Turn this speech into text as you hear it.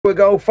Here we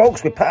go,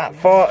 folks, with part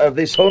 4 of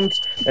this hunt.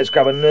 Let's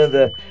grab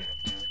another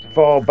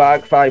 5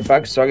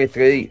 bags, sorry,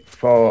 3,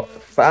 4,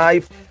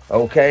 5.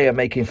 Okay, I'm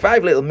making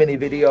 5 little mini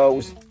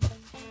videos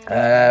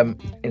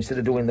instead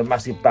of doing the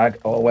massive bag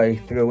all the way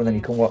through, and then you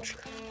can watch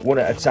one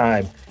at a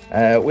time.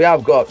 We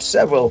have got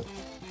several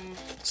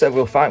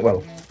finds,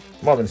 well,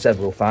 more than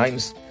several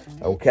finds,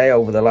 okay,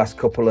 over the last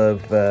couple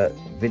of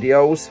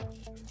videos.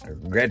 A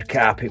red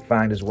carpet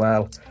find as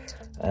well.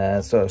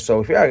 So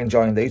if you are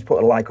enjoying these,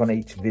 put a like on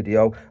each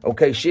video.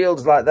 Okay,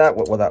 shields like that,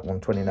 what was that one,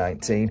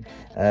 2019?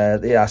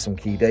 There are some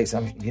key dates,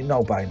 you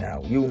know by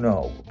now.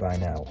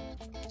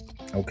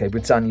 Okay,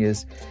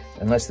 Britannia's,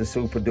 unless they're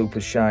super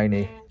duper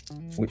shiny,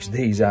 which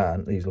these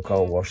aren't, these look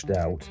all washed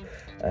out,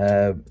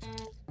 I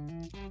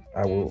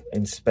will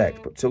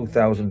inspect. But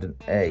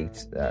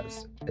 2008,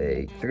 that's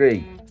a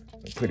 3,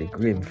 pretty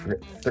grim for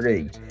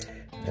 3.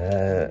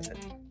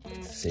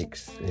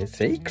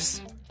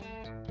 6?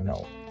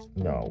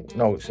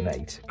 No, it's an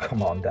 8.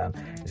 Come on, Dan.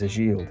 It's a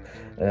shield.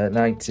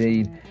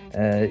 19.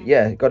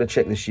 Yeah, got to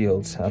check the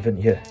shields, haven't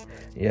you?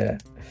 Yeah.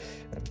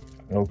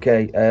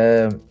 Okay.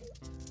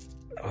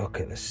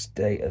 Look at the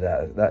state of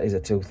that. That is a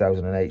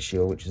 2008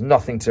 shield, which is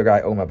nothing to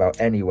write home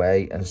about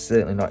anyway, and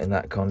certainly not in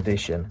that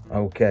condition.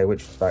 Okay,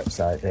 which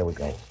backside? There we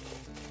go.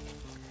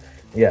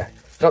 Yeah,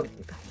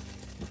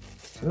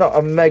 not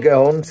a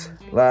mega hunt.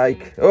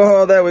 Like,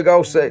 oh, there we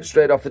go.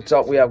 Straight off the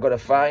top, we have got a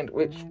find,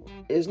 which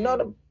is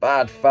not a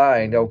bad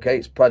find. Okay,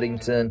 it's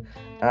Paddington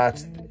at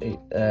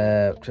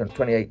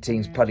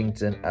 2018's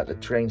Paddington at the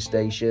train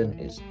station.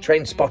 It's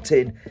train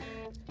spotting.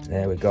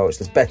 There we go. It's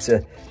the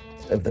better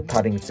of the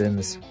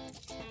Paddingtons,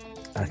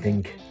 I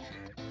think.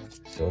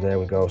 So there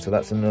we go. So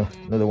that's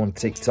another one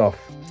ticked off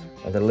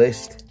of the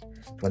list.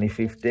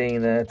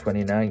 2015 there,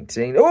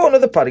 2019. Oh,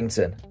 another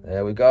Paddington.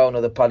 There we go,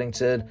 another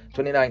Paddington.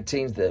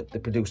 2019's they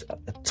produced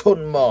a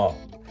ton more,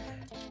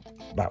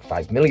 about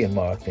 5 million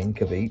more, I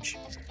think, of each.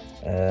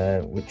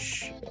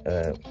 Which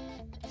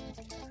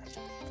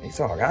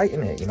it's all right,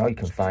 isn't it? You know, you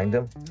can find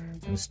them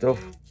and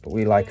stuff, but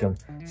we like them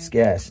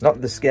scarce.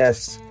 Not the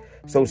scarce,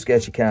 so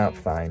scarce you can't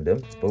find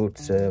them, but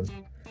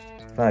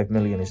 5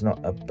 million is not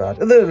a bad.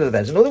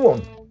 There's another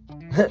one.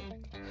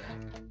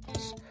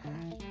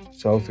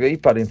 So 3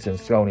 Paddingtons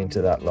thrown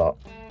into that lot.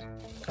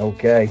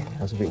 Okay,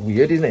 that's a bit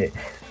weird, isn't it?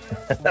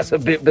 That's a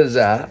bit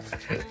bizarre.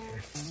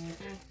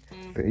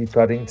 3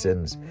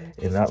 Paddingtons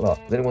in that lot.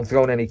 Has anyone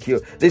thrown any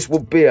cute? This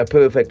would be a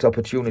perfect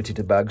opportunity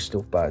to bag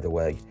stuff, by the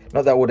way.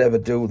 Not that I would ever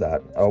do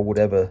that, or would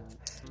ever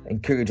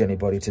encourage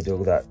anybody to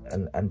do that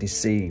and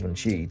deceive and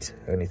cheat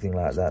or anything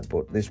like that,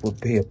 but this would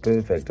be a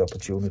perfect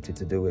opportunity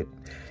to do it,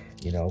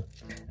 you know.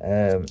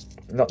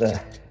 Not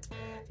that,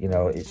 you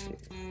know, it's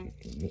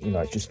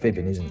just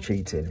fibbing, isn't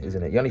cheating,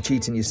 isn't it? You're only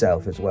cheating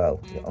yourself as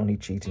well. You're only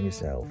cheating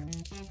yourself.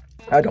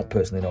 I don't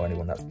personally know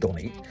anyone that's done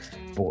it,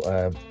 but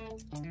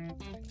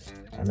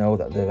I know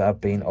that there have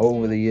been,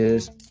 over the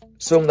years,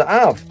 some that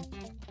have.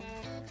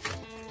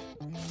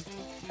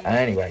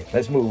 Anyway,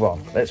 let's move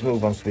on. Let's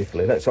move on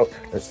swiftly. Let's hope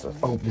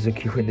there's a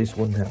queue in this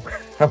one now.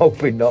 I'm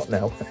hoping not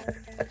now.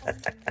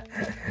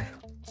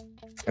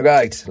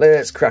 Right,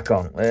 let's crack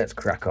on.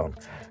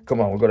 Come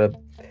on, we've got to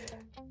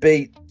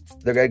beat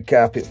the red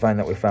carpet find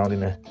that we found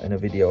in a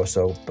video or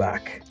so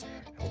back.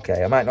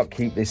 Okay, I might not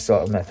keep this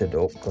sort of method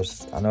up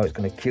because I know it's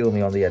going to kill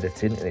me on the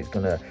editing, and it's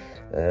going to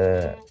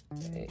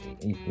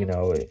you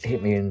know,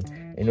 hit me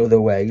in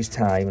other ways,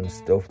 time and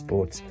stuff,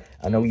 but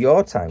I know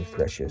your time's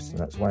precious, and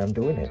that's why I'm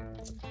doing it.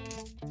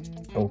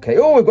 Okay,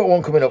 oh, we've got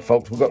one coming up,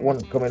 folks. We've got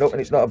one coming up,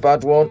 and it's not a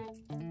bad one.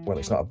 Well,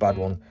 it's not a bad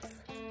one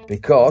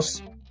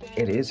because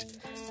it is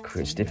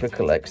Christopher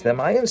collects them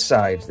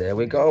Ironsides. There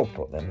we go.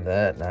 Put them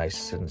there,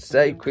 nice and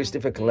safe.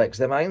 Christopher collects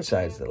them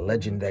Ironsides, the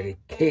legendary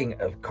king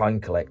of coin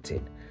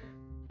collecting.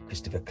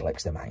 Christopher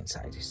collects them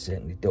Ironsides. He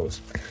certainly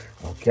does.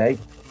 Okay.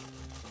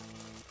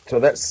 So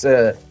that's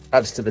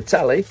adds to the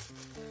tally.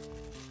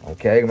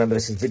 Okay, remember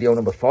this is video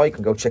number 4. You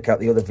can go check out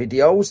the other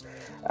videos,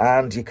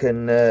 and you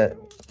can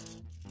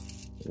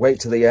wait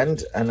to the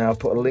end, and I'll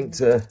put a link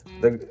to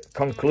the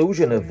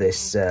conclusion of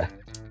this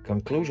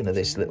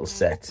little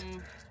set.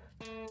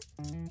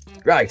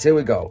 Right, here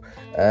we go.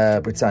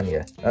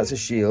 Britannia. That's a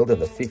shield of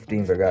the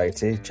 15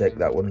 variety. Check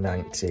that one,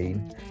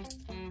 19.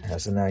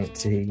 That's a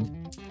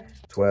 19.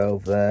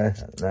 12 there,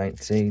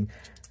 19.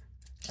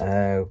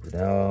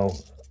 No,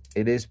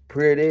 it is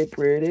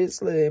pretty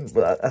slim,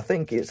 but I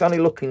think it's only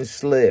looking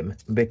slim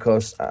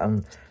because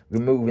I'm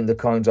removing the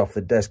coins off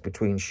the desk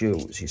between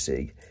shoots, you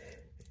see.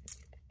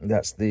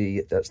 That's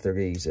the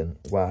reason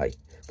why.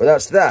 But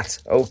that's that,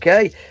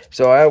 okay?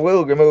 So I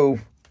will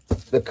remove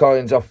the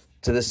coins off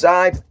to the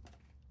side.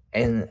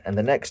 And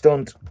the next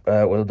hunt,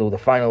 we'll do the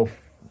final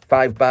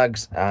 5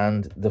 bags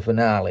and the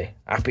finale.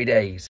 Happy days.